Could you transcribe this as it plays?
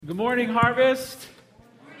Good morning, Harvest.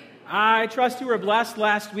 I trust you were blessed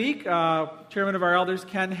last week. Chairman of our elders,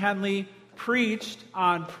 Ken Henley, preached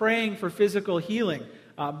on praying for physical healing.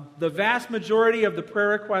 The vast majority of the prayer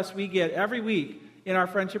requests we get every week in our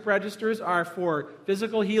friendship registers are for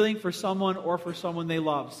physical healing for someone or for someone they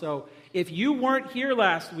love. So if you weren't here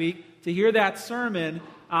last week to hear that sermon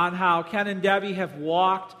on how Ken and Debbie have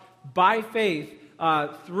walked by faith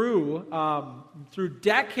through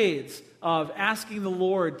decades of asking the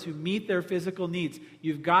Lord to meet their physical needs,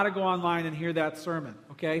 you've got to go online and hear that sermon,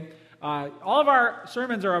 okay? All of our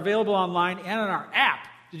sermons are available online and on our app.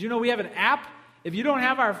 Did you know we have an app? If you don't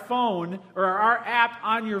have our phone or our app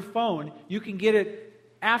on your phone, you can get it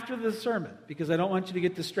after the sermon, because I don't want you to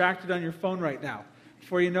get distracted on your phone right now.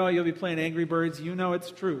 Before you know it, you'll be playing Angry Birds. You know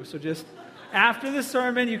it's true. So just after the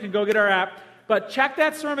sermon, you can go get our app. But check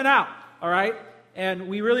that sermon out, all right? And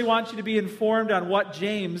we really want you to be informed on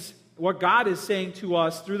what God is saying to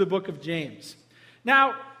us through the book of James.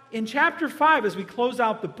 Now, in chapter 5, as we close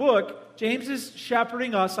out the book, James is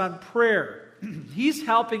shepherding us on prayer. He's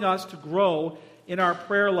helping us to grow in our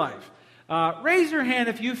prayer life. Raise your hand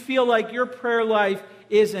if you feel like your prayer life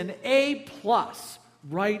is an A+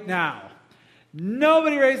 right now.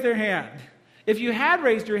 Nobody raised their hand. If you had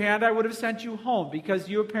raised your hand, I would have sent you home, because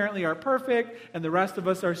you apparently are perfect and the rest of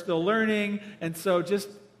us are still learning. And so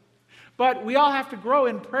but we all have to grow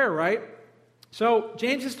in prayer, right? So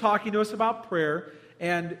James is talking to us about prayer.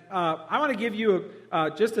 And I want to give you,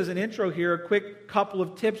 just as an intro here, a quick couple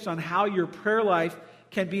of tips on how your prayer life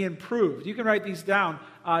can be improved. You can write these down.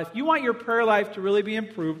 If you want your prayer life to really be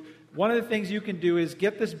improved, one of the things you can do is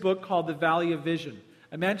get this book called The Valley of Vision.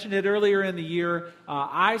 I mentioned it earlier in the year.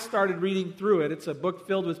 I started reading through it. It's a book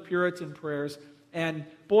filled with Puritan prayers. And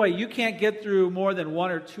boy, you can't get through more than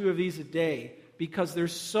one or two of these a day, because they're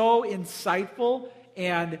so insightful.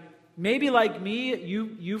 And maybe like me,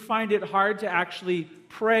 you find it hard to actually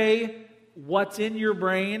pray what's in your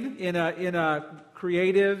brain in a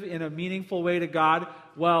creative, in a meaningful way to God.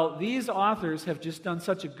 Well, these authors have just done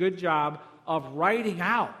such a good job of writing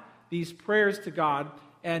out these prayers to God,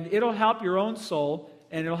 and it'll help your own soul,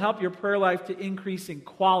 and it'll help your prayer life to increase in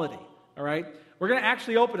quality, all right? We're going to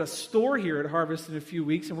actually open a store here at Harvest in a few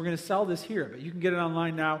weeks, and we're going to sell this here, but you can get it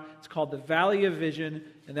online now. It's called The Valley of Vision,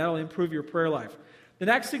 and that'll improve your prayer life. The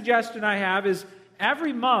next suggestion I have is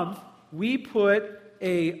every month we put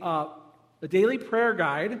a daily prayer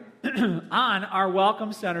guide on our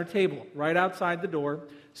Welcome Center table right outside the door.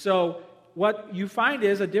 So what you find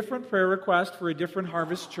is a different prayer request for a different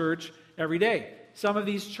Harvest church every day. Some of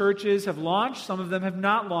these churches have launched, some of them have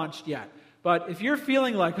not launched yet. But if you're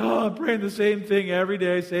feeling like, I'm praying the same thing every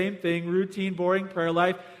day, same thing, routine, boring prayer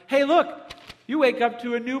life, hey, look, you wake up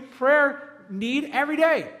to a new prayer need every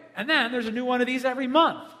day. And then there's a new one of these every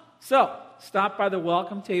month. So stop by the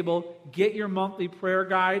welcome table, get your monthly prayer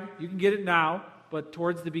guide. You can get it now, but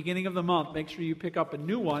towards the beginning of the month, make sure you pick up a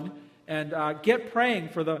new one and get praying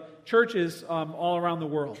for the churches all around the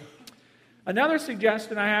world. Another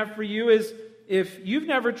suggestion I have for you is, if you've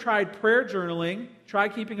never tried prayer journaling, try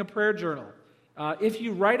keeping a prayer journal. If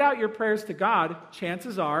you write out your prayers to God,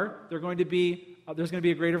 chances are there's going to be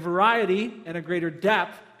a greater variety and a greater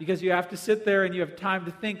depth, because you have to sit there and you have time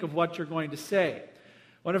to think of what you're going to say.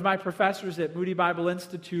 One of my professors at Moody Bible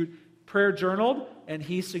Institute prayer journaled, and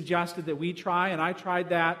he suggested that we try, and I tried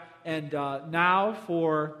that. And now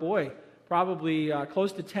for, probably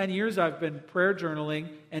close to 10 years I've been prayer journaling,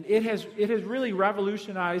 and it has really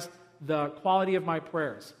revolutionized the quality of my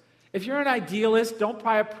prayers. If you're an idealist, don't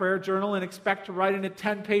buy a prayer journal and expect to write in it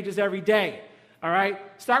 10 pages every day. All right?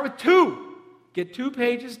 Start with 2. Get 2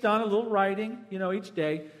 pages done, a little writing, each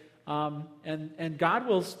day. And God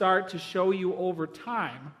will start to show you over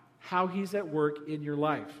time how He's at work in your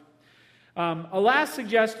life. A last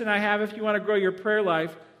suggestion I have, if you want to grow your prayer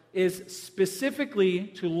life, is specifically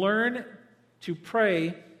to learn to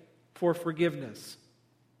pray for forgiveness.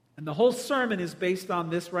 And the whole sermon is based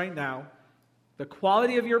on this right now. The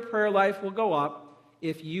quality of your prayer life will go up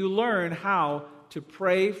if you learn how to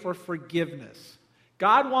pray for forgiveness.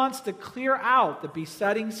 God wants to clear out the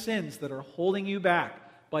besetting sins that are holding you back,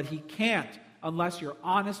 but He can't unless you're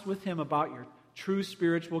honest with Him about your true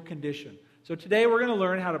spiritual condition. So today we're going to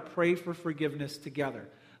learn how to pray for forgiveness together.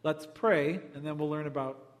 Let's pray, and then we'll learn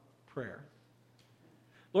about prayer.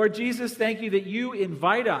 Lord Jesus, thank you that you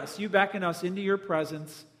invite us, you beckon us into your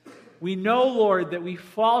presence. We know, Lord, that we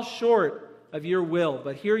fall short of your will,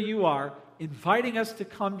 but here you are, inviting us to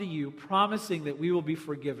come to you, promising that we will be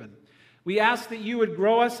forgiven. We ask that you would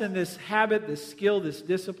grow us in this habit, this skill, this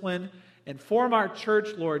discipline, and form our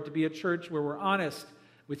church, Lord, to be a church where we're honest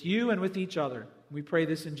with you and with each other. We pray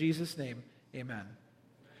this in Jesus' name. Amen.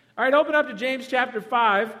 All right, open up to James chapter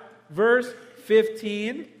 5, verse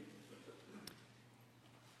 15.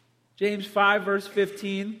 James 5, verse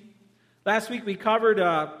 15. Last week we covered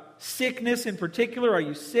sickness in particular. Are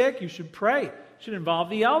you sick? You should pray. You should involve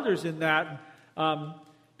the elders in that.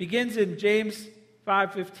 Begins in James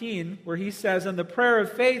 5:15, where he says, "And the prayer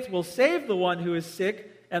of faith will save the one who is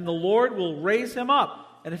sick, and the Lord will raise him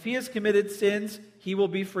up. And if he has committed sins, he will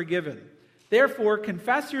be forgiven. Therefore,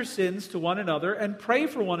 confess your sins to one another and pray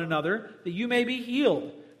for one another that you may be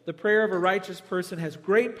healed. The prayer of a righteous person has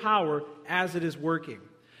great power as it is working."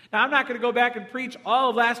 Now, I'm not going to go back and preach all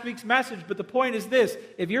of last week's message, but the point is this.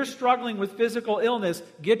 If you're struggling with physical illness,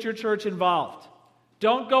 get your church involved.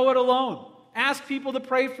 Don't go it alone. Ask people to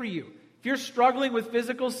pray for you. If you're struggling with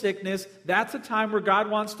physical sickness, that's a time where God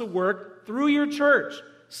wants to work through your church.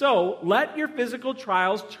 So, let your physical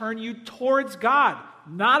trials turn you towards God,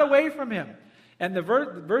 not away from Him. And the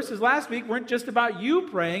verses last week weren't just about you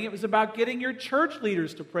praying, it was about getting your church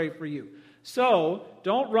leaders to pray for you. So,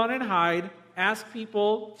 don't run and hide. Ask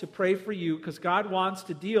people to pray for you because God wants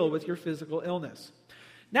to deal with your physical illness.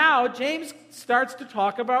 Now, James starts to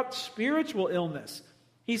talk about spiritual illness.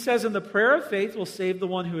 He says, "And the prayer of faith will save the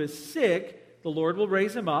one who is sick. The Lord will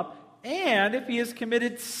raise him up. And if he has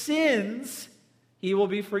committed sins, he will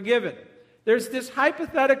be forgiven." There's this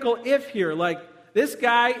hypothetical if here, like this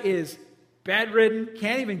guy is bedridden,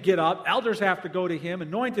 can't even get up. Elders have to go to him,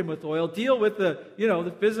 anoint him with oil, deal with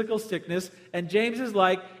the physical sickness. And James is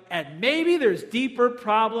like, and maybe there's deeper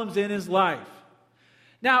problems in his life.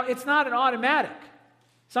 Now, it's not an automatic.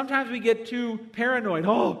 Sometimes we get too paranoid.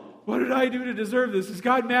 Oh, what did I do to deserve this? Is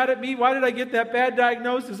God mad at me? Why did I get that bad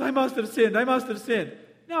diagnosis? I must have sinned. I must have sinned.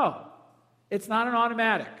 No, it's not an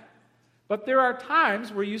automatic. But there are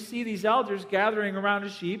times where you see these elders gathering around a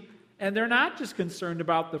sheep, and they're not just concerned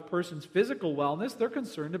about the person's physical wellness, they're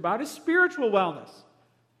concerned about his spiritual wellness.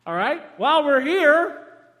 All right? While we're here,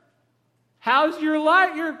 how's your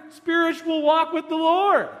life, your spiritual walk with the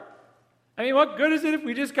Lord? I mean, what good is it if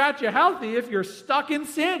we just got you healthy if you're stuck in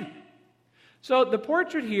sin? So the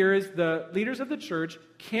portrait here is the leaders of the church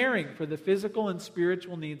caring for the physical and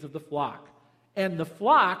spiritual needs of the flock. And the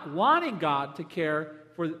flock wanting God to care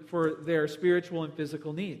for their spiritual and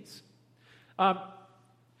physical needs.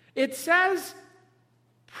 It says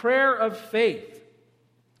prayer of faith,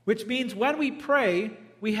 which means when we pray,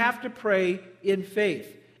 we have to pray in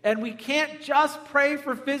faith. And we can't just pray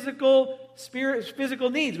for physical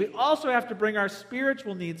needs. We also have to bring our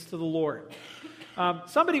spiritual needs to the Lord.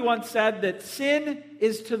 Somebody once said that sin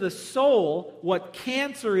is to the soul what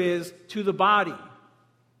cancer is to the body.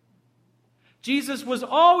 Jesus was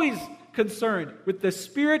always concerned with the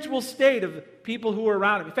spiritual state of people who were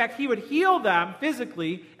around him. In fact, he would heal them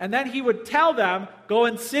physically, and then he would tell them, go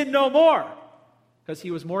and sin no more, because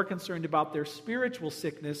he was more concerned about their spiritual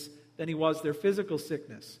sickness than he was their physical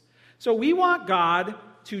sickness. So we want God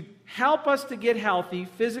to help us to get healthy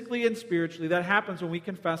physically and spiritually. That happens when we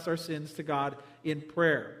confess our sins to God in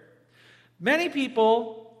prayer. Many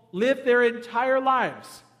people live their entire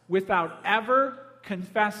lives without ever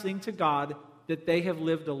confessing to God that they have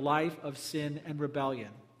lived a life of sin and rebellion.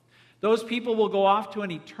 Those people will go off to an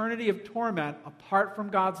eternity of torment apart from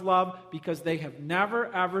God's love because they have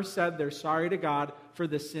never ever said they're sorry to God for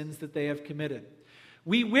the sins that they have committed.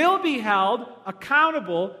 We will be held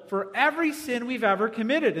accountable for every sin we've ever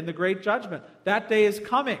committed in the great judgment. That day is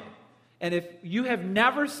coming. And if you have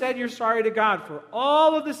never said you're sorry to God for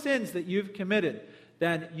all of the sins that you've committed,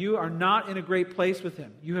 then you are not in a great place with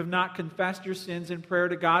Him. You have not confessed your sins in prayer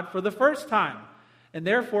to God for the first time. And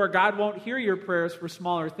therefore, God won't hear your prayers for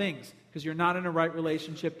smaller things because you're not in a right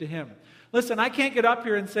relationship to Him. Listen, I can't get up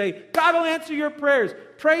here and say, God will answer your prayers.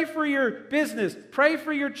 Pray for your business. Pray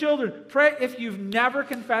for your children. Pray. If you've never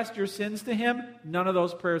confessed your sins to Him, none of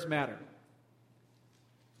those prayers matter.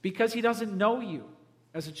 Because He doesn't know you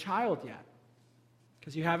as a child yet.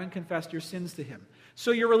 Because you haven't confessed your sins to Him.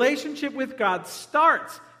 So your relationship with God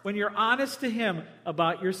starts when you're honest to Him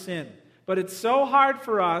about your sin. But it's so hard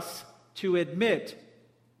for us to admit.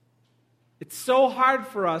 It's so hard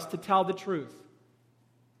for us to tell the truth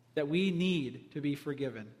that we need to be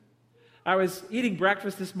forgiven. I was eating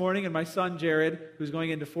breakfast this morning, and my son Jared, who's going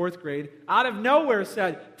into 4th grade, out of nowhere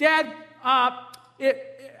said, Dad,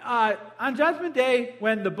 on Judgment Day,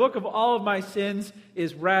 when the book of all of my sins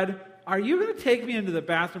is read, are you going to take me into the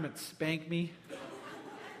bathroom and spank me?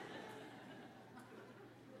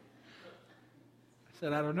 I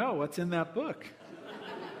said, I don't know. What's in that book?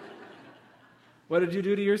 What did you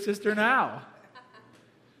do to your sister now?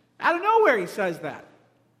 Out of nowhere he says that.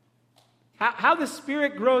 How the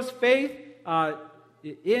Spirit grows faith,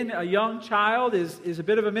 in a young child is a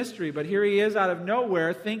bit of a mystery, but here he is out of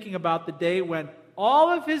nowhere thinking about the day when all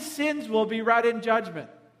of his sins will be read in judgment,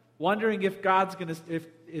 wondering if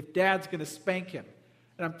if Dad's going to spank him.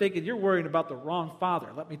 And I'm thinking, you're worrying about the wrong father,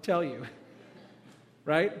 let me tell you.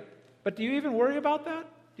 Right? But do you even worry about that?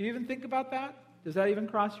 Do you even think about that? Does that even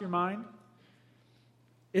cross your mind?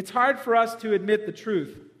 It's hard for us to admit the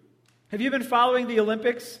truth. Have you been following the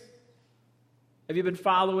Olympics? Have you been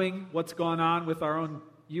following what's going on with our own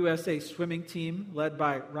USA swimming team led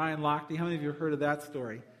by Ryan Lochte? How many of you have heard of that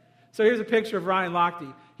story? So here's a picture of Ryan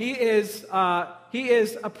Lochte. He is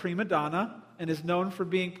a prima donna and is known for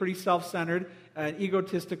being pretty self-centered and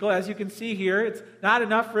egotistical. As you can see here, it's not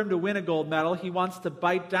enough for him to win a gold medal. He wants to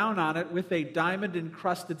bite down on it with a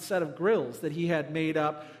diamond-encrusted set of grills that he had made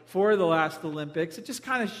up for the last Olympics. It just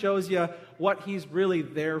kind of shows you what he's really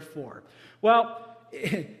there for. Well,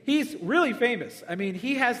 he's really famous. I mean,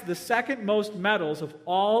 he has the second most medals of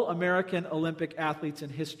all American Olympic athletes in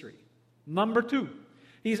history. Number 2.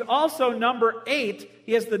 He's also number 8.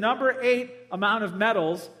 He has the number 8 amount of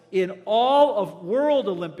medals in all of world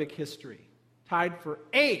Olympic history. Tied for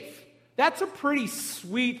 8th. That's a pretty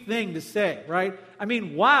sweet thing to say, right? I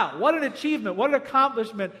mean, wow, what an achievement, what an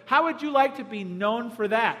accomplishment. How would you like to be known for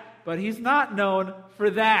that? But he's not known for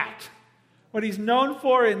that. What he's known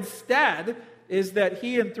for instead is that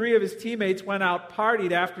he and 3 of his teammates went out,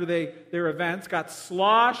 partied after their events, got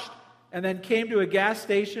sloshed, and then came to a gas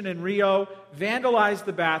station in Rio, vandalized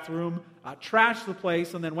the bathroom, trashed the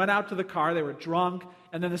place, and then went out to the car. They were drunk.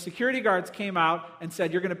 And then the security guards came out and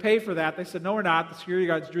said, "You're going to pay for that." They said, "No, we're not." The security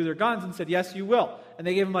guards drew their guns and said, "Yes, you will." And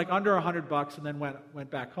they gave him like under $100 and then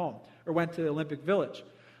went back home, or went to the Olympic Village.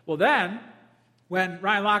 Well, then, when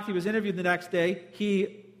Ryan Lochte was interviewed the next day,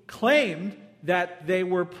 he claimed that they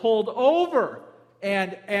were pulled over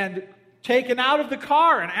and taken out of the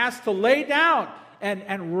car and asked to lay down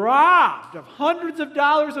and robbed of hundreds of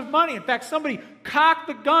dollars of money. In fact, somebody cocked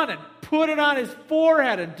the gun and put it on his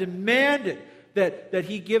forehead and demanded that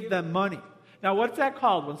he give them money. Now, what's that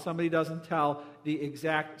called when somebody doesn't tell the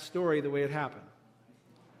exact story the way it happened?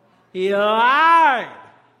 He lied.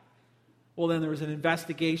 Well, then there was an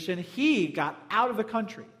investigation. He got out of the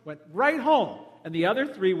country, went right home, and the other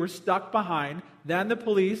 3 were stuck behind. Then the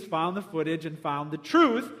police found the footage and found the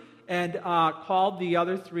truth and called the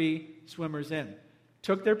other 3 swimmers in.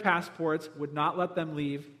 Took their passports, would not let them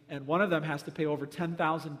leave, and one of them has to pay over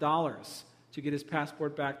 $10,000 to get his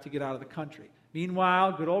passport back to get out of the country.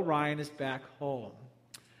 Meanwhile, good old Ryan is back home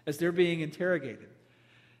as they're being interrogated.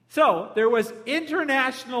 So there was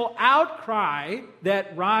international outcry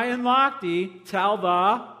that Ryan Lochte tell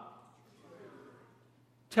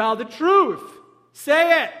the truth.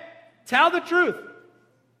 Say it. Tell the truth.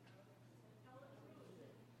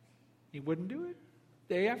 He wouldn't do it.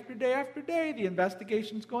 Day after day after day, the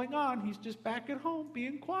investigation's going on. He's just back at home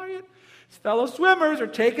being quiet. His fellow swimmers are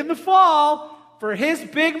taking the fall for his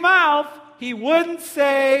big mouth. He wouldn't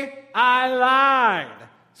say, "I lied."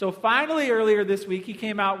 So finally, earlier this week, he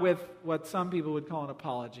came out with what some people would call an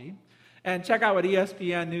apology. And check out what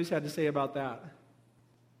ESPN News had to say about that.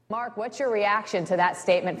 Mark, what's your reaction to that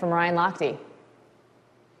statement from Ryan Lochte?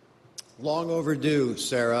 Long overdue,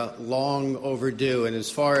 Sarah, long overdue. And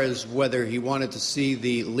as far as whether he wanted to see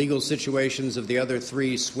the legal situations of the other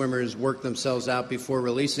 3 swimmers work themselves out before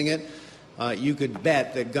releasing it, you could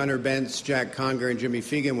bet that Gunnar Bentz, Jack Conger, and Jimmy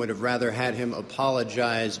Fegan would have rather had him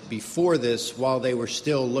apologize before this while they were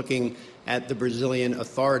still looking at the Brazilian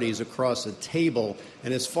authorities across a table.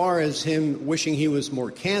 And as far as him wishing he was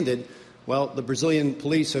more candid, well, the Brazilian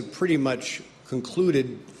police have pretty much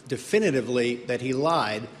concluded definitively that he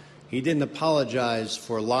lied. He didn't apologize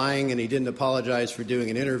for lying, and he didn't apologize for doing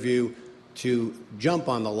an interview to jump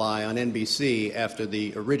on the lie on NBC after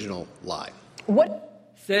the original lie. What?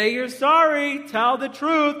 Say you're sorry. Tell the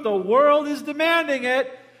truth. The world is demanding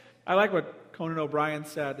it. I like what Conan O'Brien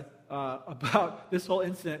said about this whole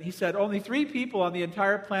incident. He said, only 3 people on the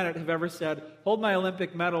entire planet have ever said, "Hold my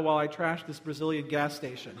Olympic medal while I trash this Brazilian gas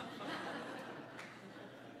station."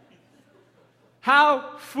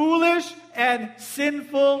 How foolish and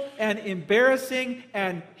sinful and embarrassing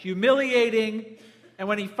and humiliating. And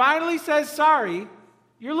when he finally says sorry,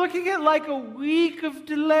 you're looking at like a week of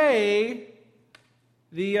delay.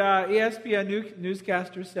 The ESPN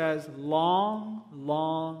newscaster says, long,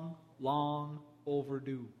 long, long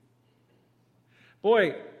overdue.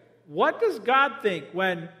 Boy, what does God think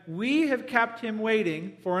when we have kept him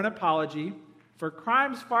waiting for an apology for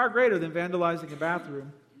crimes far greater than vandalizing a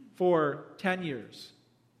bathroom for 10 years,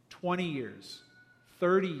 20 years,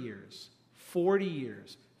 30 years, 40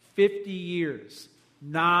 years, 50 years,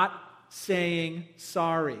 not saying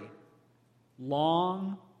sorry?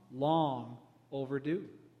 long, long overdue.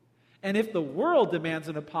 And if the world demands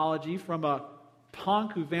an apology from a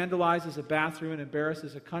punk who vandalizes a bathroom and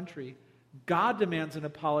embarrasses a country, God demands an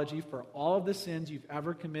apology for all of the sins you've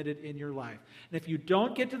ever committed in your life. And if you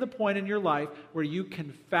don't get to the point in your life where you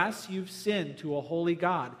confess you've sinned to a holy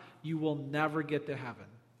God, you will never get to heaven.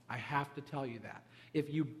 I have to tell you that.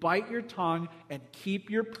 If you bite your tongue and keep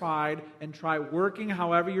your pride and try working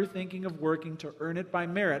however you're thinking of working to earn it by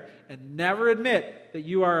merit and never admit that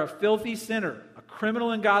you are a filthy sinner, a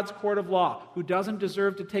criminal in God's court of law who doesn't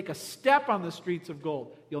deserve to take a step on the streets of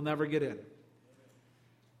gold, you'll never get in.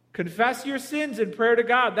 Confess your sins in prayer to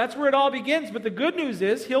God. That's where it all begins. But the good news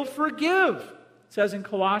is He'll forgive. It says in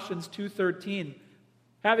Colossians 2:13,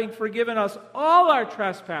 having forgiven us all our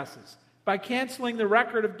trespasses by canceling the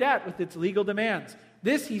record of debt with its legal demands.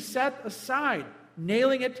 This He set aside,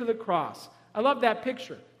 nailing it to the cross. I love that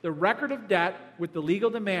picture. The record of debt with the legal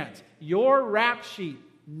demands. Your rap sheet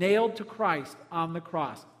nailed to Christ on the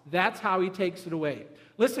cross. That's how He takes it away.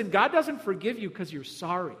 Listen, God doesn't forgive you because you're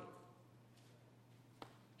sorry.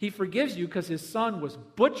 He forgives you because His Son was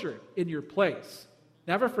butchered in your place.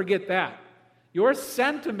 Never forget that. Your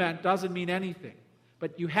sentiment doesn't mean anything.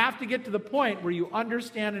 But you have to get to the point where you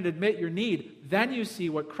understand and admit your need. Then you see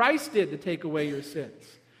what Christ did to take away your sins.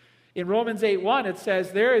 In Romans 8:1 it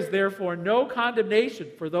says, there is therefore no condemnation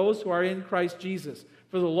for those who are in Christ Jesus.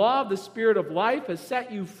 For the law of the Spirit of life has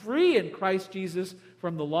set you free in Christ Jesus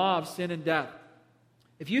from the law of sin and death.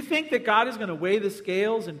 If you think that God is going to weigh the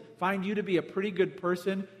scales and find you to be a pretty good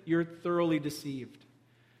person, you're thoroughly deceived.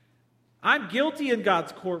 I'm guilty in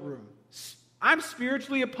God's courtroom. I'm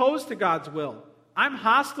spiritually opposed to God's will. I'm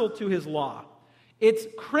hostile to His law. It's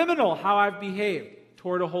criminal how I've behaved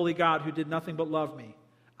toward a holy God who did nothing but love me.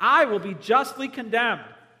 I will be justly condemned.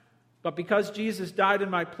 But because Jesus died in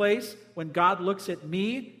my place, when God looks at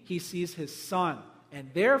me, He sees His Son. And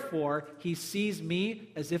therefore, He sees me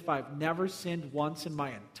as if I've never sinned once in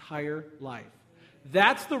my entire life.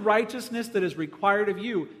 That's the righteousness that is required of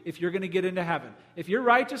you if you're going to get into heaven. If your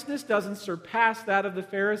righteousness doesn't surpass that of the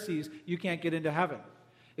Pharisees, you can't get into heaven.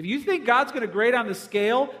 If you think God's going to grade on the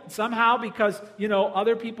scale, somehow because,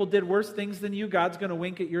 other people did worse things than you, God's going to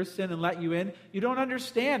wink at your sin and let you in, you don't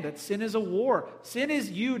understand that sin is a war. Sin is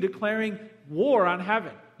you declaring war on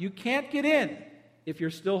heaven. You can't get in if you're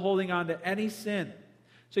still holding on to any sin.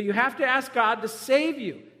 So you have to ask God to save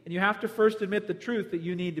you, and you have to first admit the truth that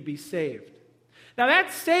you need to be saved. Now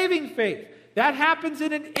that's saving faith. That happens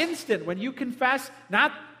in an instant when you confess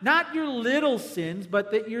not your little sins,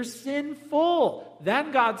 but that you're sinful.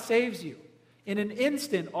 Then God saves you. In an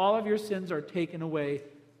instant, all of your sins are taken away.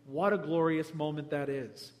 What a glorious moment that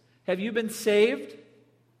is. Have you been saved?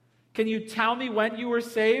 Can you tell me when you were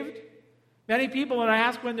saved? Many people, when I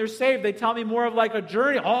ask when they're saved, they tell me more of like a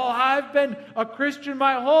journey. Oh, I've been a Christian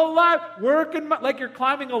my whole life, working like you're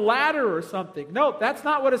climbing a ladder or something. No, that's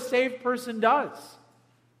not what a saved person does.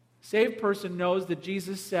 A saved person knows that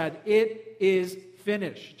Jesus said, it is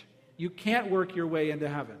finished. You can't work your way into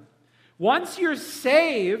heaven. Once you're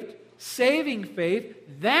saved, saving faith,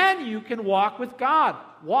 then you can walk with God.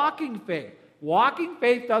 Walking faith. Walking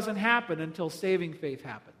faith doesn't happen until saving faith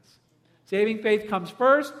happens. Saving faith comes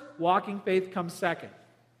first, walking faith comes second.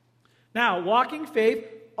 Now, walking faith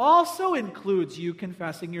also includes you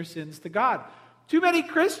confessing your sins to God. Too many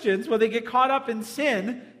Christians, when they get caught up in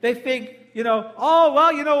sin, they think, oh,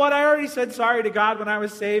 well, you know what, I already said sorry to God when I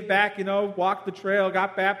was saved back, walked the trail,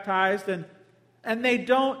 got baptized, and they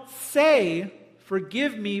don't say,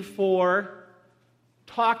 forgive me for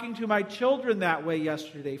talking to my children that way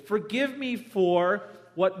yesterday. Forgive me for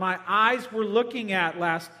what my eyes were looking at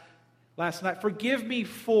last night. Forgive me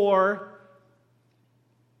for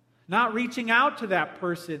not reaching out to that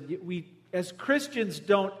person. We, as Christians,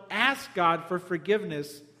 don't ask God for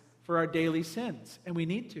forgiveness for our daily sins, and we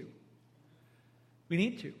need to. We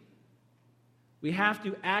need to. We have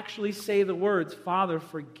to actually say the words, Father,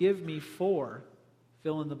 forgive me for,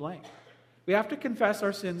 fill in the blank. We have to confess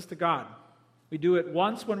our sins to God. We do it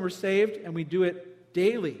once when we're saved, and we do it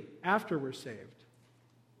daily after we're saved.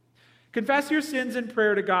 Confess your sins in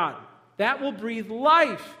prayer to God. That will breathe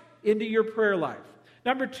life into your prayer life.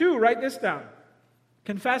 Number 2, write this down.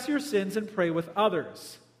 Confess your sins and pray with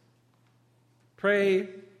others. Pray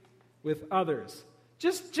with others.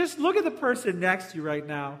 Just look at the person next to you right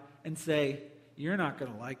now and say, you're not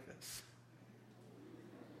going to like this.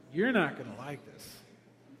 You're not going to like this.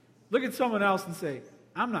 Look at someone else and say,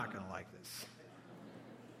 I'm not going to like this.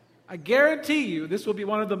 I guarantee you this will be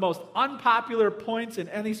one of the most unpopular points in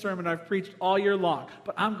any sermon I've preached all year long,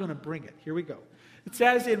 but I'm going to bring it. Here we go. It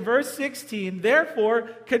says in verse 16, therefore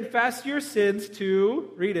confess your sins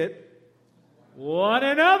to, read it, one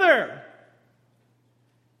another.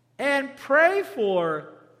 And pray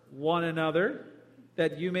for one another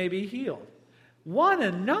that you may be healed. One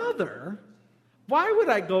another? Why would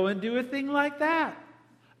I go and do a thing like that?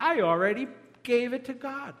 I already gave it to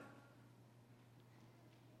God.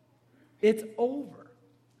 It's over.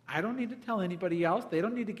 I don't need to tell anybody else. They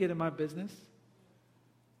don't need to get in my business.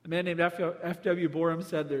 A man named F.W. Borum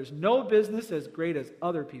said, there's no business as great as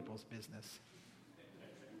other people's business.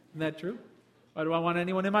 Isn't that true? Why do I want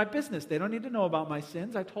anyone in my business? They don't need to know about my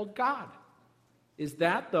sins. I told God. Is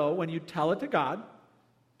that, though, when you tell it to God,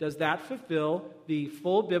 does that fulfill the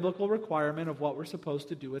full biblical requirement of what we're supposed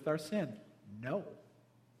to do with our sin? No.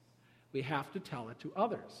 We have to tell it to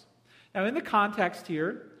others. Now, in the context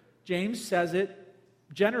here, James says it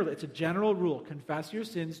generally. It's a general rule. Confess your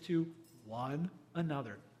sins to one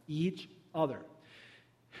another, each other.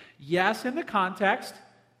 Yes, in the context,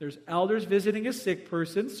 there's elders visiting a sick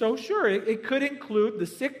person. So sure, it could include the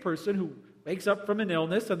sick person who wakes up from an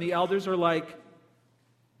illness and the elders are like,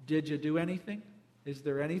 did you do anything? Is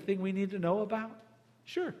there anything we need to know about?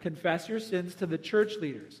 Sure, confess your sins to the church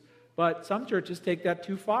leaders. But some churches take that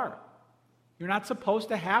too far. You're not supposed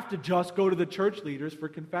to have to just go to the church leaders for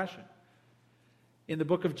confession. In the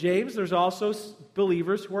book of James, there's also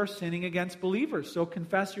believers who are sinning against believers. So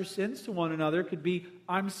confess your sins to one another could be,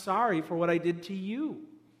 I'm sorry for what I did to you.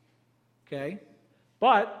 Okay?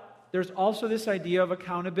 But there's also this idea of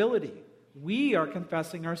accountability. We are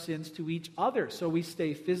confessing our sins to each other so we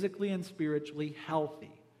stay physically and spiritually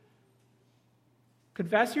healthy.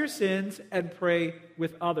 Confess your sins and pray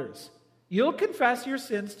with others. You'll confess your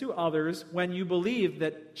sins to others when you believe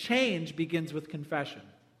that change begins with confession.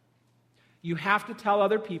 You have to tell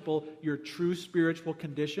other people your true spiritual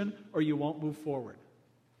condition or you won't move forward.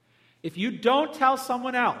 If you don't tell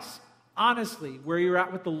someone else, honestly, where you're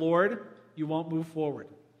at with the Lord, you won't move forward.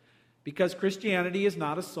 Because Christianity is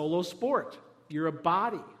not a solo sport. You're a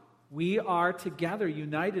body. We are together,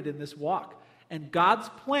 united in this walk. And God's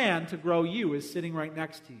plan to grow you is sitting right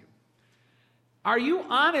next to you. Are you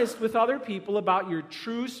honest with other people about your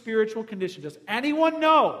true spiritual condition? Does anyone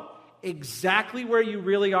know exactly where you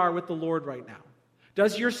really are with the Lord right now?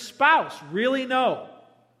 Does your spouse really know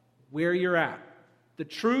where you're at? The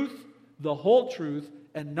truth, the whole truth,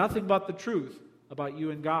 and nothing but the truth about you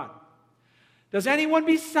and God. Does anyone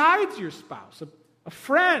besides your spouse, a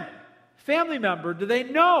friend, family member, do they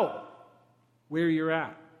know where you're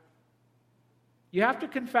at? You have to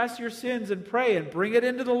confess your sins and pray and bring it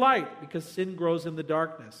into the light because sin grows in the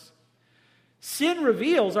darkness. Sin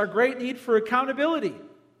reveals our great need for accountability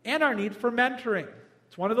and our need for mentoring.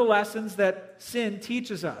 It's one of the lessons that sin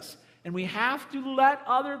teaches us. And we have to let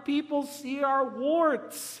other people see our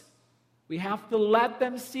warts. We have to let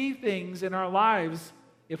them see things in our lives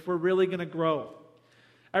if we're really going to grow.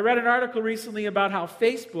 I read an article recently about how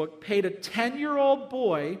Facebook paid a 10-year-old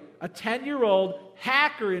boy, a 10-year-old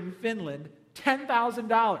hacker in Finland,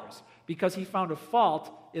 $10,000 because he found a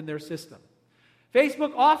fault in their system.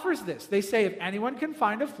 Facebook offers this. They say if anyone can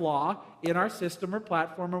find a flaw in our system or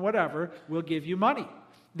platform or whatever, we'll give you money.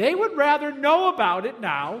 They would rather know about it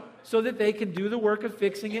now so that they can do the work of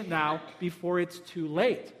fixing it now before it's too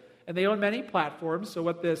late. And they own many platforms, so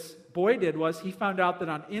what this boy did was he found out that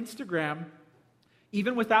on Instagram,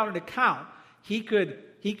 even without an account, he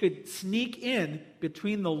could sneak in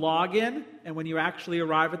between the login and when you actually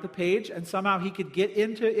arrive at the page, and somehow he could get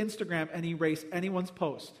into Instagram and erase anyone's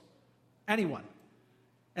post. Anyone.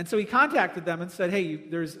 And so he contacted them and said, hey,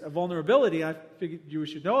 there's a vulnerability. I figured you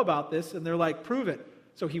should know about this. And they're like, prove it.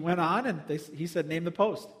 So he went on and he said, name the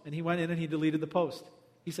post. And he went in and he deleted the post.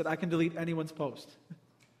 He said, I can delete anyone's post.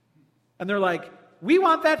 And they're like, we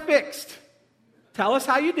want that fixed. Tell us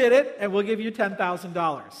how you did it and we'll give you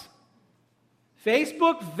 $10,000.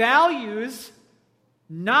 Facebook values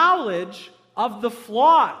knowledge of the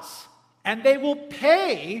flaws, and they will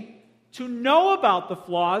pay to know about the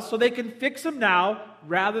flaws so they can fix them now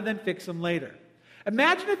rather than fix them later.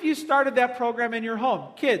 Imagine if you started that program in your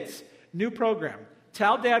home. Kids, new program.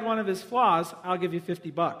 Tell dad one of his flaws, I'll give you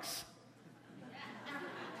 $50.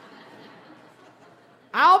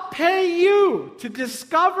 I'll pay you to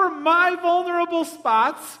discover my vulnerable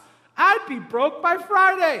spots. I'd be broke by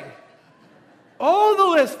Friday. Oh,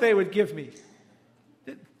 the list they would give me.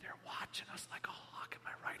 They're watching us like a hawk. Am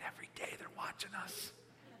I right? Every day they're watching us.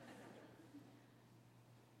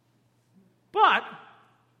 But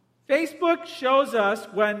Facebook shows us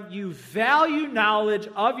when you value knowledge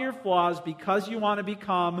of your flaws because you want to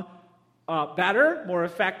become better, more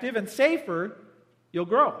effective, and safer, you'll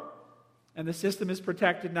grow. And the system is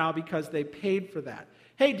protected now because they paid for that.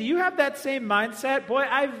 Hey, do you have that same mindset? Boy,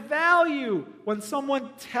 I value when someone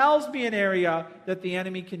tells me an area that the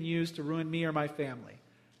enemy can use to ruin me or my family.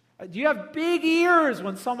 Do you have big ears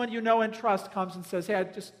when someone you know and trust comes and says, hey, I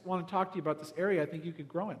just want to talk to you about this area I think you could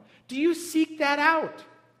grow in? Do you seek that out?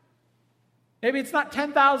 Maybe it's not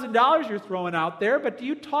 $10,000 you're throwing out there, but do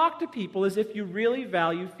you talk to people as if you really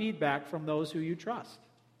value feedback from those who you trust?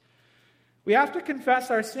 We have to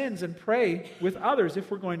confess our sins and pray with others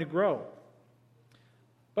if we're going to grow.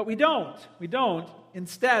 But we don't. We don't.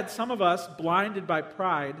 Instead, some of us, blinded by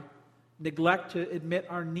pride, neglect to admit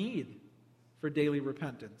our need for daily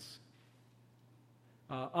repentance.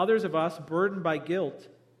 Others of us, burdened by guilt,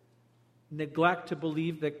 neglect to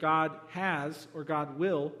believe that God has or God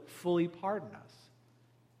will fully pardon us.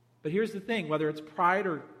 But here's the thing, whether it's pride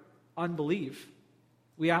or unbelief,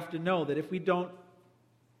 we have to know that if we don't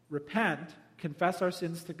repent, confess our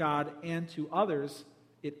sins to God and to others,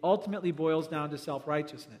 it ultimately boils down to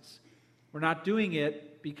self-righteousness. We're not doing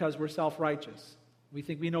it because we're self-righteous. We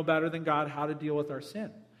think we know better than God how to deal with our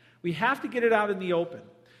sin. We have to get it out in the open.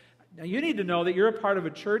 Now, you need to know that you're a part of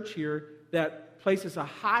a church here that places a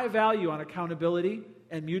high value on accountability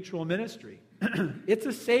and mutual ministry. It's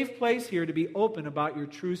a safe place here to be open about your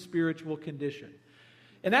true spiritual condition.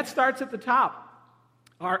 And that starts at the top.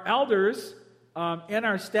 Our elders and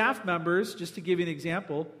our staff members, just to give you an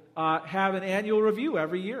example, have an annual review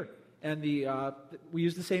every year. And we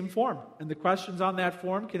use the same form. And the questions on that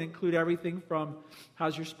form can include everything from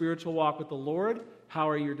how's your spiritual walk with the Lord? How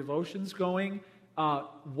are your devotions going?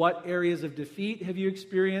 What areas of defeat have you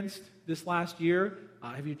experienced this last year?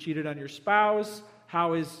 Have you cheated on your spouse?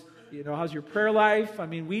 How's your prayer life? I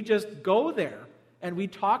mean, we just go there and we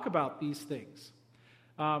talk about these things.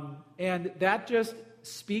 And that just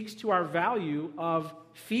speaks to our value of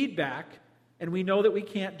feedback, and we know that we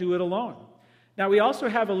can't do it alone. Now, we also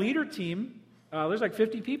have a leader team. There's like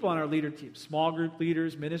 50 people on our leader team, small group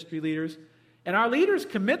leaders, ministry leaders. And our leaders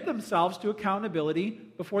commit themselves to accountability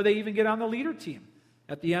before they even get on the leader team.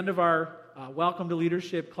 At the end of our Welcome to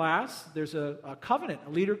Leadership class, there's a covenant, a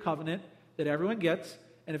leader covenant that everyone gets.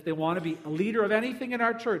 And if they want to be a leader of anything in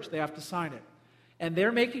our church, they have to sign it. And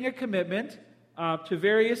they're making a commitment to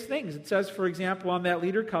various things. It says, for example, on that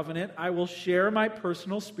leader covenant, I will share my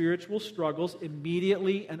personal spiritual struggles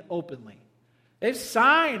immediately and openly. They've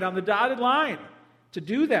signed on the dotted line to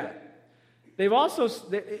do that. They've also,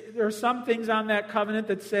 there are some things on that covenant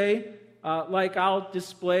that say, like I'll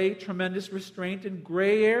display tremendous restraint in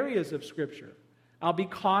gray areas of Scripture. I'll be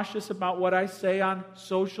cautious about what I say on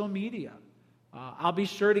social media. I'll be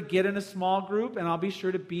sure to get in a small group, and I'll be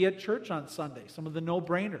sure to be at church on Sunday, some of the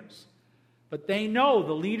no-brainers. But they know,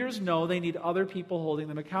 the leaders know, they need other people holding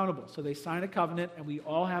them accountable. So they sign a covenant, and we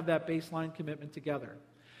all have that baseline commitment together.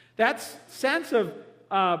 That sense of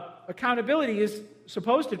accountability is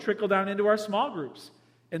supposed to trickle down into our small groups.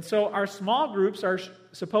 And so our small groups are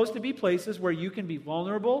supposed to be places where you can be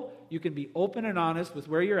vulnerable, you can be open and honest with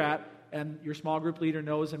where you're at, and your small group leader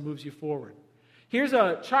knows and moves you forward. Here's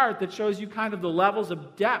a chart that shows you kind of the levels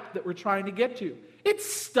of depth that we're trying to get to. It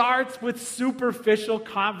starts with superficial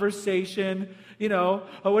conversation. What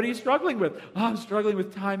are you struggling with? Oh, I'm struggling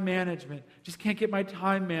with time management. Just can't get my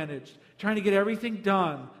time managed. Trying to get everything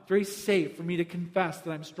done. Very safe for me to confess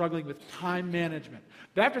that I'm struggling with time management.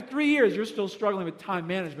 But after 3 years, you're still struggling with time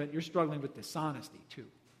management. You're struggling with dishonesty, too.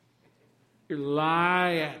 You're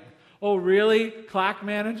lying. Oh, really? Clock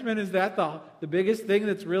management, is that the biggest thing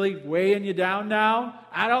that's really weighing you down now?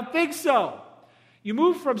 I don't think so. You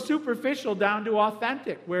move from superficial down to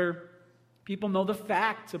authentic, where people know the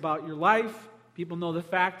facts about your life. People know the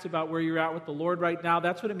facts about where you're at with the Lord right now.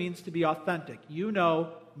 That's what it means to be authentic. You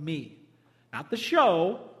know me. Not the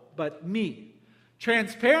show, but me.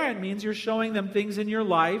 Transparent means you're showing them things in your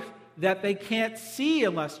life that they can't see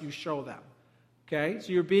unless you show them. Okay?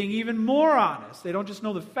 So you're being even more honest. They don't just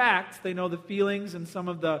know the facts, they know the feelings and some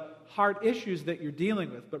of the heart issues that you're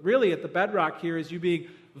dealing with. But really, at the bedrock here is you being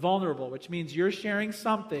vulnerable, which means you're sharing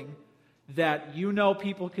something that you know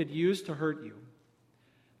people could use to hurt you.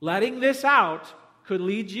 Letting this out could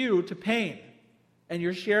lead you to pain. And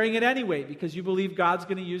you're sharing it anyway because you believe God's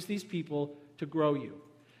going to use these people to grow you.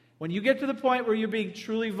 When you get to the point where you're being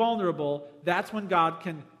truly vulnerable, that's when God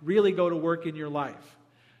can really go to work in your life.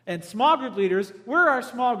 And small group leaders, where are our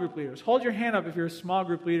small group leaders? Hold your hand up if you're a small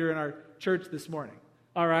group leader in our church this morning.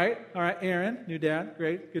 All right, Aaron, new dad,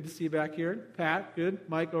 great, good to see you back here. Pat, good,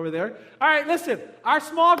 Mike over there. All right, listen, our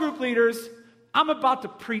small group leaders, I'm about to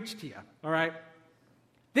preach to you, all right?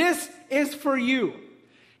 This is for you.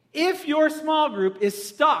 If your small group is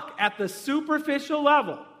stuck at the superficial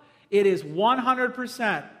level, it is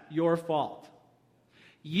 100% your fault.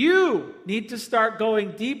 You need to start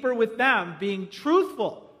going deeper with them, being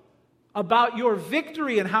truthful about your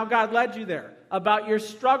victory and how God led you there, about your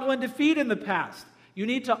struggle and defeat in the past. You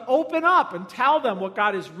need to open up and tell them what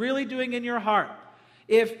God is really doing in your heart.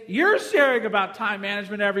 If you're sharing about time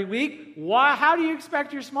management every week, how do you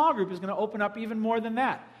expect your small group is going to open up even more than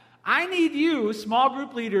that? I need you, small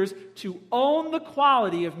group leaders, to own the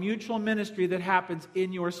quality of mutual ministry that happens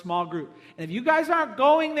in your small group. And if you guys aren't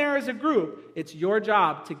going there as a group, it's your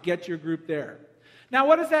job to get your group there. Now,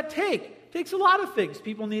 what does that take? It takes a lot of things.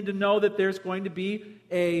 People need to know that there's going to be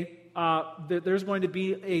a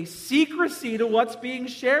secrecy to what's being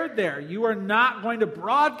shared there. You are not going to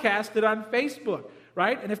broadcast it on Facebook,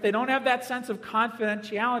 right? And if they don't have that sense of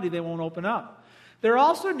confidentiality, they won't open up. There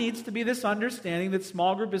also needs to be this understanding that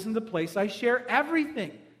small group isn't the place I share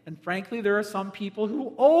everything. And frankly, there are some people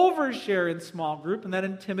who overshare in small group, and that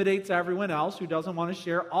intimidates everyone else who doesn't want to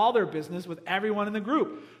share all their business with everyone in the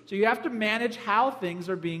group. So you have to manage how things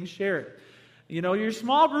are being shared. You know, your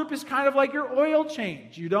small group is kind of like your oil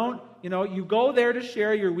change. You go there to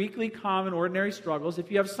share your weekly, common, ordinary struggles.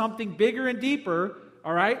 If you have something bigger and deeper,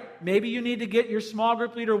 all right, maybe you need to get your small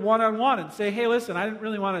group leader one-on-one and say, hey, listen, I didn't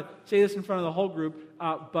really want to say this in front of the whole group,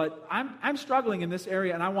 but I'm struggling in this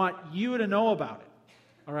area, and I want you to know about it,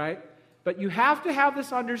 all right? But you have to have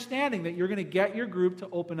this understanding that you're going to get your group to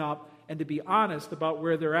open up and to be honest about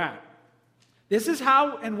where they're at. This is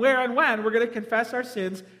how and where and when we're going to confess our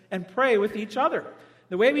sins and pray with each other.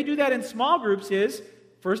 The way we do that in small groups is,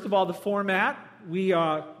 first of all, the format.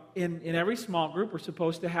 In every small group, we're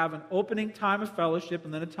supposed to have an opening time of fellowship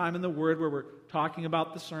and then a time in the Word where we're talking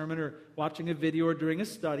about the sermon or watching a video or doing a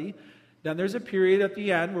study. Then there's a period at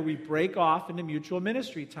the end where we break off into mutual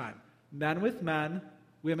ministry time. Men with men,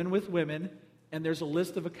 women with women, and there's a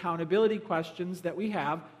list of accountability questions that we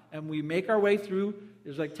have, and we make our way through.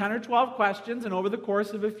 There's like 10 or 12 questions, and over the course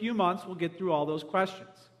of a few months, we'll get through all those questions.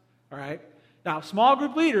 All right? Now, small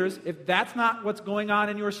group leaders, if that's not what's going on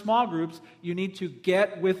in your small groups, you need to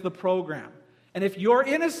get with the program. And if you're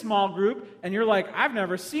in a small group and you're like, I've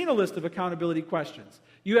never seen a list of accountability questions,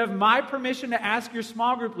 you have my permission to ask your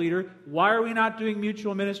small group leader, why are we not doing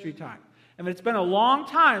mutual ministry time? And it's been a long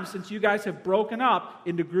time since you guys have broken up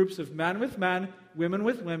into groups of men with men, women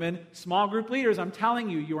with women, small group leaders. I'm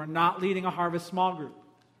telling you, you are not leading a Harvest small group.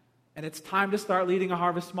 And it's time to start leading a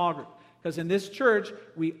Harvest small group. Because in this church,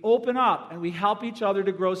 we open up and we help each other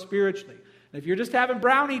to grow spiritually. And if you're just having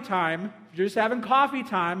brownie time, if you're just having coffee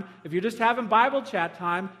time, if you're just having Bible chat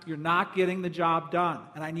time, you're not getting the job done.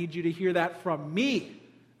 And I need you to hear that from me.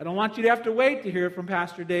 I don't want you to have to wait to hear it from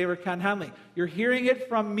Pastor Dave or Ken Henley. You're hearing it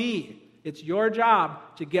from me. It's your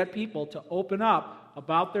job to get people to open up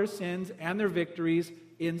about their sins and their victories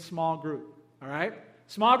in small group. All right?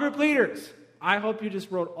 Small group leaders, I hope you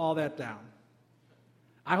just wrote all that down.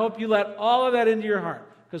 I hope you let all of that into your heart,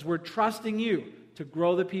 because we're trusting you to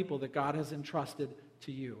grow the people that God has entrusted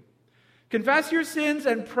to you. Confess your sins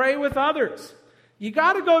and pray with others. You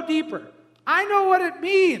got to go deeper. I know what it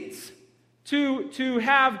means to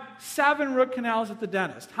have 7 root canals at the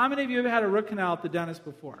dentist. How many of you have had a root canal at the dentist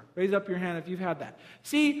before? Raise up your hand if you've had that.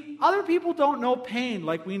 See, other people don't know pain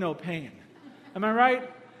like we know pain. Am I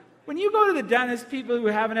right? When you go to the dentist, people who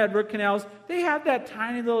haven't had root canals, they have that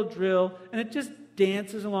tiny little drill, and it just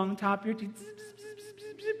dances along the top of your teeth.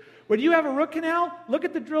 When you have a root canal, look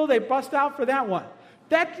at the drill they bust out for that one.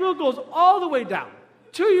 That drill goes all the way down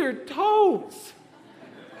to your toes.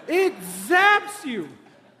 It zaps you.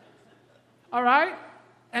 All right?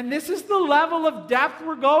 And this is the level of depth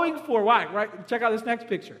we're going for. Why? Right? Check out this next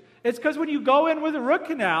picture. It's because when you go in with a root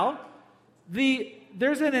canal,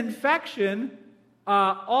 there's an infection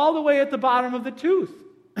all the way at the bottom of the tooth.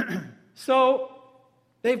 So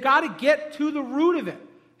they've got to get to the root of it.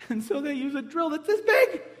 And so they use a drill that's this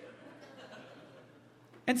big.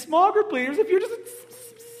 And small group leaders, if you're just,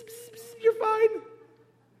 you're fine.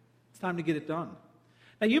 It's time to get it done.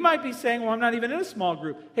 Now you might be saying, well, I'm not even in a small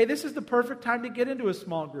group. Hey, this is the perfect time to get into a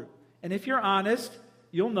small group. And if you're honest,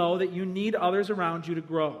 you'll know that you need others around you to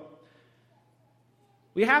grow.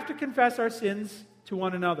 We have to confess our sins to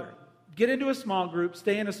one another. Get into a small group,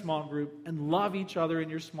 stay in a small group, and love each other in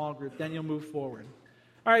your small group. Then you'll move forward.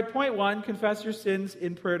 All right, point 1, confess your sins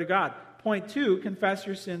in prayer to God. Point 2, confess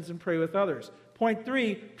your sins and pray with others. Point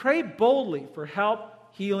 3, pray boldly for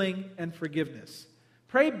help, healing, and forgiveness.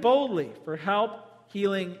 Pray boldly for help,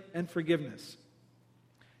 healing, and forgiveness.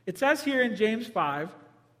 It says here in James 5,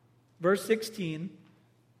 verse 16,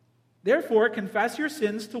 therefore confess your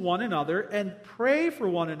sins to one another and pray for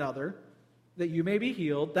one another that you may be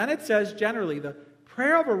healed. Then it says generally, the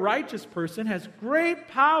prayer of a righteous person has great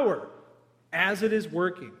power as it is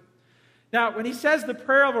working. Now, when he says the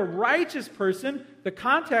prayer of a righteous person, the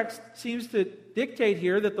context seems to dictate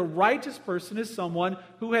here that the righteous person is someone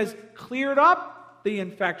who has cleared up the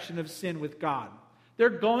infection of sin with God. They're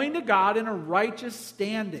going to God in a righteous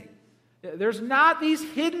standing. There's not these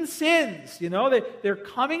hidden sins, They're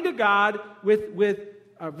coming to God with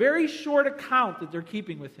a very short account that they're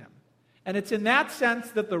keeping with Him. And it's in that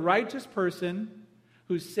sense that the righteous person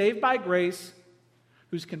who's saved by grace,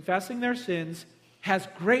 who's confessing their sins, has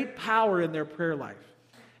great power in their prayer life.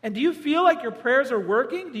 And do you feel like your prayers are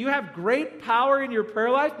working? Do you have great power in your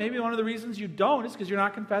prayer life? Maybe one of the reasons you don't is because you're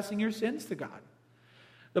not confessing your sins to God.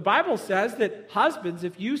 The Bible says that husbands,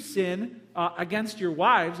 if you sin against your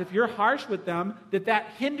wives, if you're harsh with them, that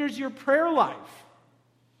hinders your prayer life.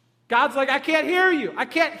 God's like, I can't hear you. I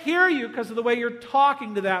can't hear you because of the way you're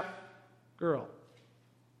talking to that girl.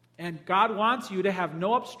 And God wants you to have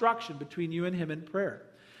no obstruction between you and Him in prayer.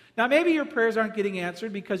 Now, maybe your prayers aren't getting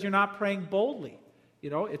answered because you're not praying boldly.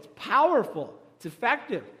 It's powerful. It's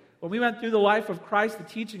effective. When we went through the life of Christ, the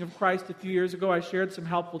teaching of Christ a few years ago, I shared some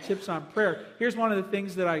helpful tips on prayer. Here's one of the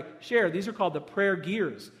things that I shared. These are called the prayer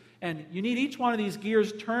gears. And you need each one of these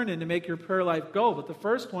gears turning to make your prayer life go. But the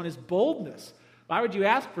first one is boldness. Why would you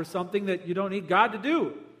ask for something that you don't need God to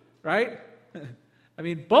do? Right?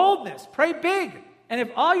 Boldness. Pray big. And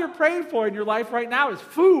if all you're praying for in your life right now is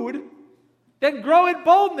food, then grow in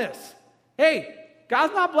boldness. Hey,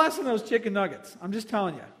 God's not blessing those chicken nuggets. I'm just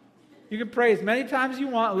telling you. You can pray as many times as you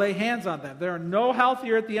want and lay hands on them. They are no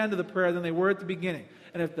healthier at the end of the prayer than they were at the beginning.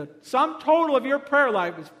 And if the sum total of your prayer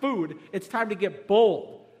life is food, it's time to get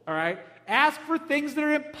bold. All right? Ask for things that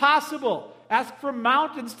are impossible. Ask for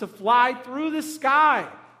mountains to fly through the sky.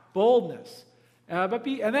 Boldness.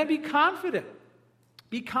 And then be confident.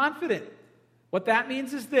 Be confident. What that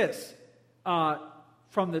means is this.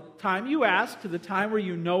 From the time you ask to the time where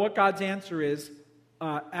you know what God's answer is,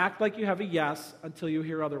 act like you have a yes until you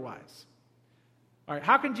hear otherwise. All right,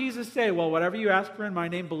 how can Jesus say, well, whatever you ask for in my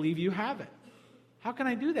name, believe you have it? How can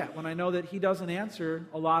I do that when I know that He doesn't answer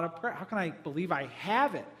a lot of prayer? How can I believe I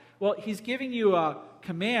have it? Well, He's giving you a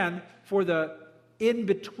command for the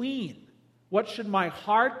in-between. What should my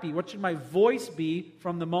heart be? What should my voice be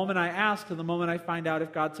from the moment I ask to the moment I find out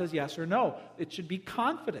if God says yes or no? It should be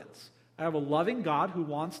confidence. I have a loving God who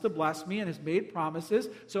wants to bless me and has made promises,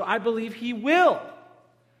 so I believe He will.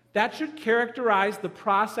 That should characterize the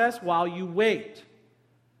process while you wait.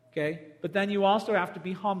 Okay? But then you also have to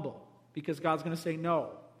be humble, because God's going to say no.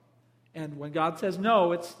 And when God says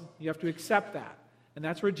no, you have to accept that. And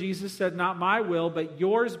that's where Jesus said, not my will, but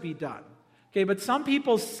yours be done. Okay, but some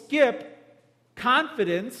people skip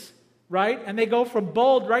confidence, right? And they go from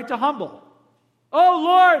bold right to humble. Oh,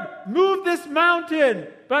 Lord, move this mountain.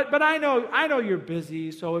 But I know you're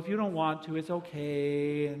busy, so if you don't want to, it's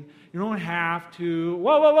okay, and you don't have to.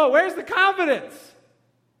 Whoa, where's the confidence?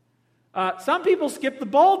 Some people skip the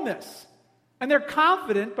boldness, and they're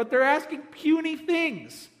confident, but they're asking puny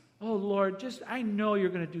things. Oh, Lord, I know you're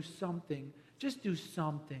going to do something. Just do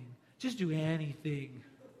something. Just do anything.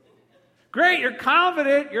 Great, you're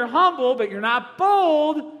confident, you're humble, but you're not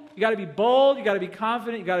bold. You got to be bold, you got to be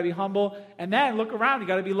confident, you got to be humble, and then look around, you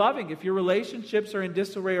got to be loving. If your relationships are in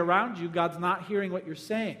disarray around you, God's not hearing what you're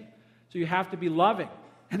saying. So you have to be loving.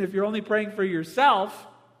 And if you're only praying for yourself,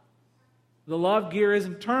 the love gear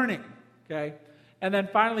isn't turning, okay? And then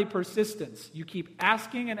finally, persistence. You keep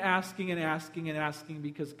asking and asking and asking and asking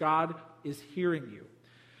because God is hearing you.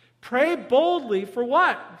 Pray boldly for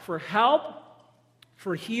what? For help,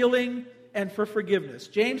 for healing, and for forgiveness.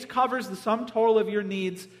 James covers the sum total of your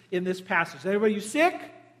needs in this passage. Are you sick?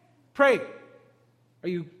 Pray. Are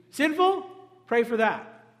you sinful? Pray for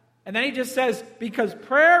that. And then he just says, because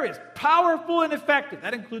prayer is powerful and effective.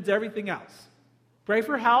 That includes everything else. Pray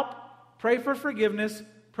for help, pray for forgiveness,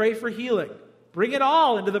 pray for healing. Bring it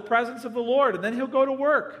all into the presence of the Lord, and then He'll go to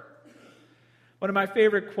work. One of my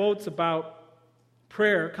favorite quotes about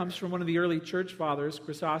prayer comes from one of the early church fathers,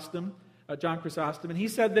 John Chrysostom, and he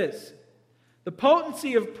said this: the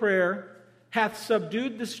potency of prayer hath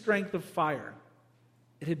subdued the strength of fire.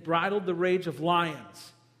 It had bridled the rage of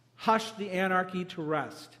lions, hushed the anarchy to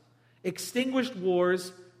rest, extinguished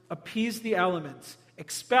wars, appeased the elements,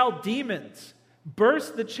 expelled demons,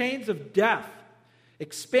 burst the chains of death,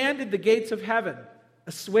 expanded the gates of heaven,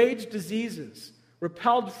 assuaged diseases,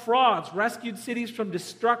 repelled frauds, rescued cities from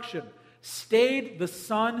destruction, stayed the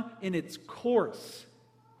sun in its course.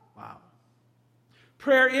 Wow.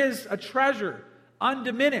 Prayer is a treasure,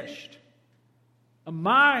 undiminished, a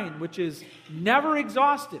mine which is never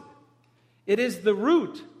exhausted. It is the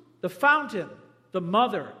root, the fountain, the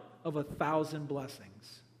mother of 1,000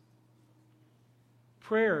 blessings.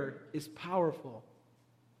 Prayer is powerful.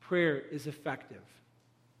 prayer is effective.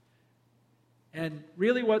 And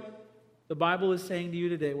really what the Bible is saying to you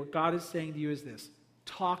today, what God is saying to you is this: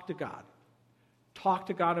 talk to God. Talk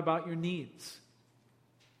to God about your needs.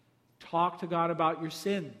 Talk to God about your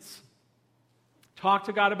sins. Talk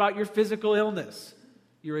to God about your physical illness,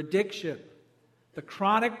 your addiction, the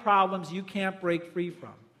chronic problems you can't break free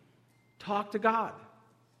from. Talk to God.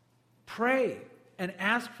 Pray and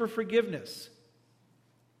ask for forgiveness.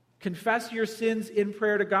 Confess your sins in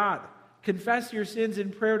prayer to God. Confess your sins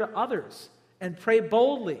in prayer to others. And pray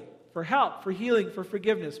boldly for help, for healing, for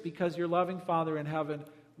forgiveness, because your loving Father in heaven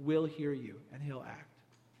will hear you and He'll act.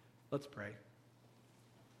 Let's pray.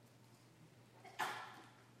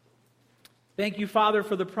 Thank you, Father,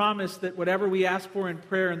 for the promise that whatever we ask for in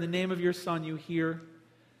prayer in the name of your Son, you hear.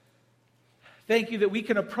 Thank you that we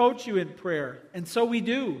can approach you in prayer, and so we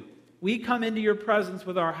do. We come into your presence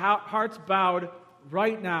with our hearts bowed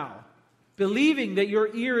right now, believing that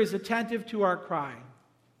your ear is attentive to our cry.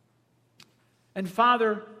 And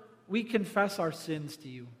Father, we confess our sins to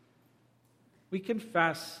you. We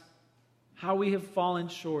confess how we have fallen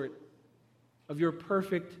short of your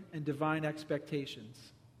perfect and divine expectations.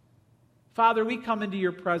 Father, we come into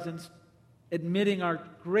your presence admitting our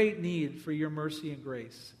great need for your mercy and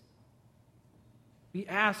grace. We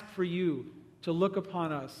ask for you to look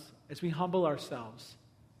upon us as we humble ourselves,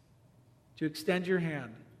 to extend your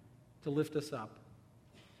hand to lift us up.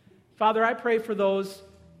 Father, I pray for those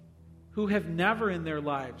who have never in their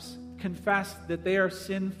lives confessed that they are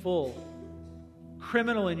sinful,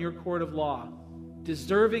 criminal in your court of law,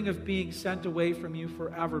 deserving of being sent away from you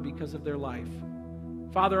forever because of their life.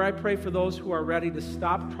 Father, I pray for those who are ready to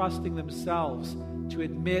stop trusting themselves to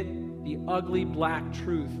admit the ugly black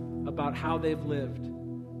truth about how they've lived.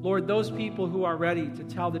 Lord, those people who are ready to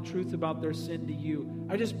tell the truth about their sin to you,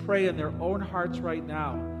 I just pray in their own hearts right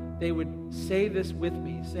now, they would say this with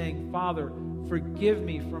me, saying, Father, forgive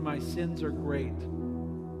me for my sins are great,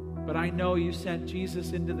 but I know you sent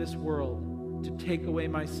Jesus into this world to take away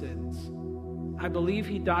my sins. I believe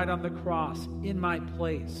he died on the cross in my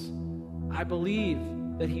place. I believe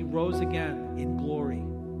that he rose again in glory.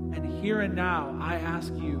 And here and now, I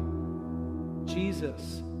ask you,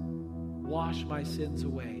 Jesus, wash my sins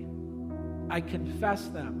away. I confess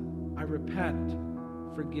them. I repent.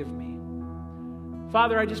 Forgive me.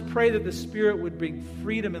 Father, I just pray that the Spirit would bring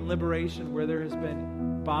freedom and liberation where there has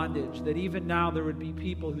been bondage, that even now there would be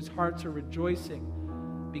people whose hearts are rejoicing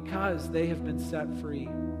because they have been set free.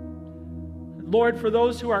 And Lord, for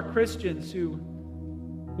those who are Christians who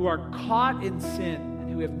are caught in sin and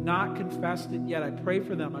who have not confessed it yet, I pray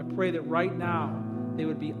for them. I pray that right now they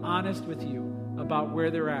would be honest with you about where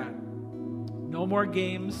they're at. No more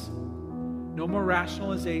games, no more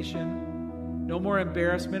rationalization, no more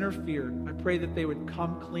embarrassment or fear. I pray that they would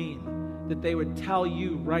come clean, that they would tell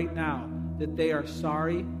you right now that they are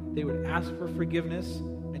sorry, they would ask for forgiveness,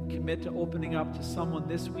 and commit to opening up to someone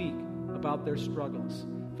this week about their struggles.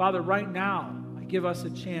 Father, right now, give us a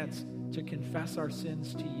chance to confess our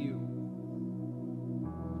sins to you.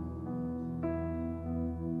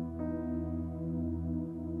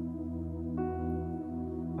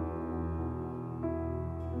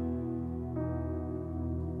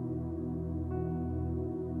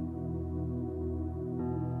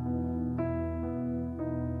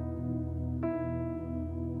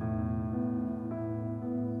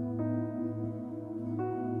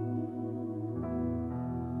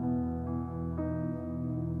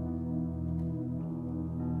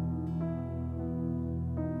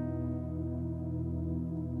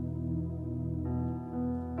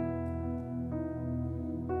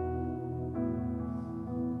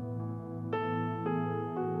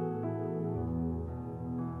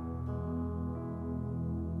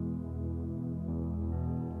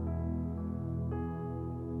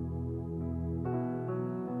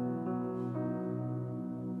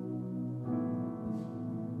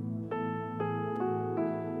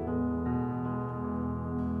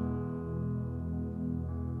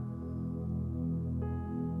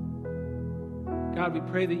 God, we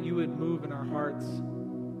pray that you would move in our hearts,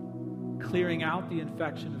 clearing out the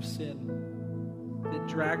infection of sin that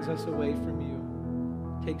drags us away from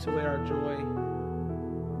you, takes away our joy.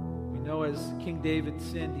 We know as King David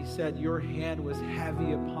sinned, he said, your hand was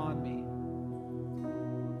heavy upon me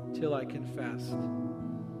till I confessed.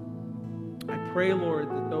 I pray,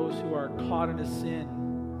 Lord, that those who are caught in a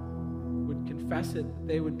sin would confess it, that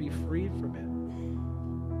they would be freed from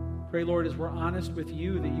it. Pray, Lord, as we're honest with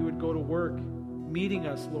you, that you would go to work meeting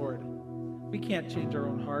us, Lord. We can't change our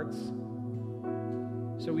own hearts,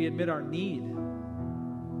 so we admit our need.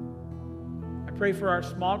 I pray for our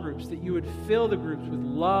small groups, that you would fill the groups with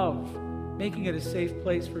love making it a safe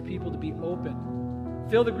place for people to be open.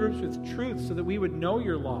 Fill the groups with truth so that we would know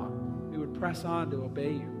your law. We would press on to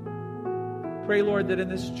obey you. Pray, Lord, that in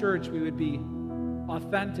this church we would be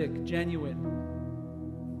authentic, genuine.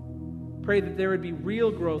 Pray that there would be real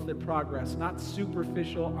growth and progress, not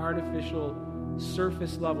superficial, artificial,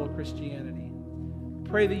 surface-level Christianity.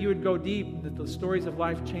 Pray that you would go deep and that the stories of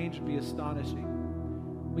life change would be astonishing.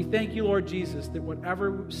 We thank you, Lord Jesus, that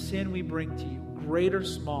whatever sin we bring to you, great or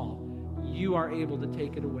small, you are able to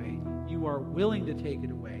take it away. You are willing to take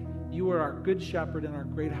it away. You are our good shepherd and our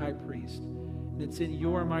great high priest. And it's in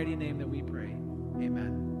your mighty name that we pray.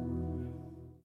 Amen.